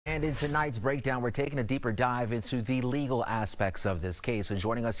And in tonight's breakdown, we're taking a deeper dive into the legal aspects of this case. And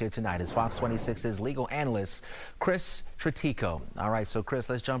joining us here tonight is Fox 26's legal analyst, Chris Tritico. All right, so Chris,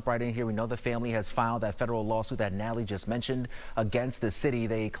 let's jump right in here. We know the family has filed that federal lawsuit that Natalie just mentioned against the city.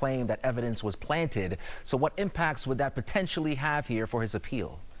 They claim that evidence was planted. So what impacts would that potentially have here for his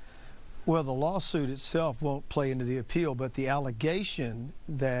appeal? Well, the lawsuit itself won't play into the appeal, but the allegation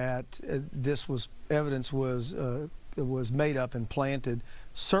that evidence was made up and planted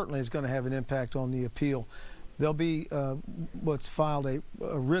certainly is going to have an impact on the appeal. There'll be what's filed a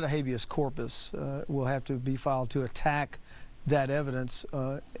writ of habeas corpus will have to be filed to attack that evidence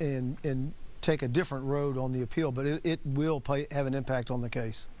and take a different road on the appeal, but it will have an impact on the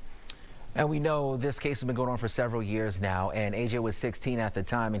case. And we know this case has been going on for several years now, and AJ was 16 at the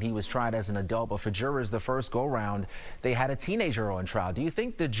time, and he was tried as an adult. But for jurors, the first go-round, they had a teenager on trial. Do you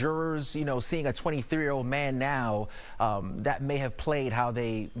think the jurors, seeing a 23-year-old man now, that may have played how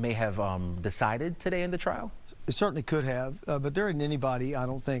they may have decided today in the trial? It certainly could have, but there isn't anybody, I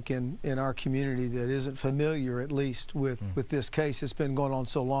don't think, in our community that isn't familiar, at least, with this case. It's been going on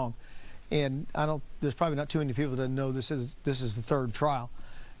so long, and there's probably not too many people that know this is the third trial.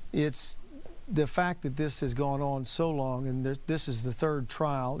 It's the fact that this has gone on so long, and this is the third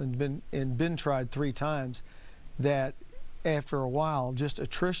trial and been tried 3 times, that after a while, just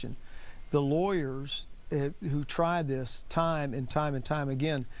attrition. The lawyers who try this time and time and time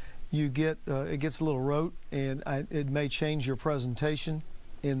again, it gets a little rote, and it may change your presentation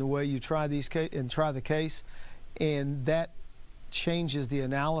in the way you try the case, and that changes the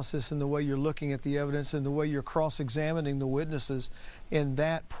analysis and the way you're looking at the evidence and the way you're cross-examining the witnesses, and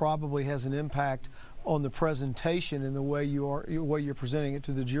that probably has an impact on the presentation and the way you're presenting it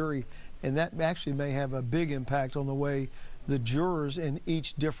to the jury, and that actually may have a big impact on the way the jurors in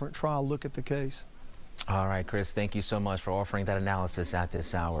each different trial look at the case. All right, Chris, thank you so much for offering that analysis at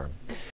this hour.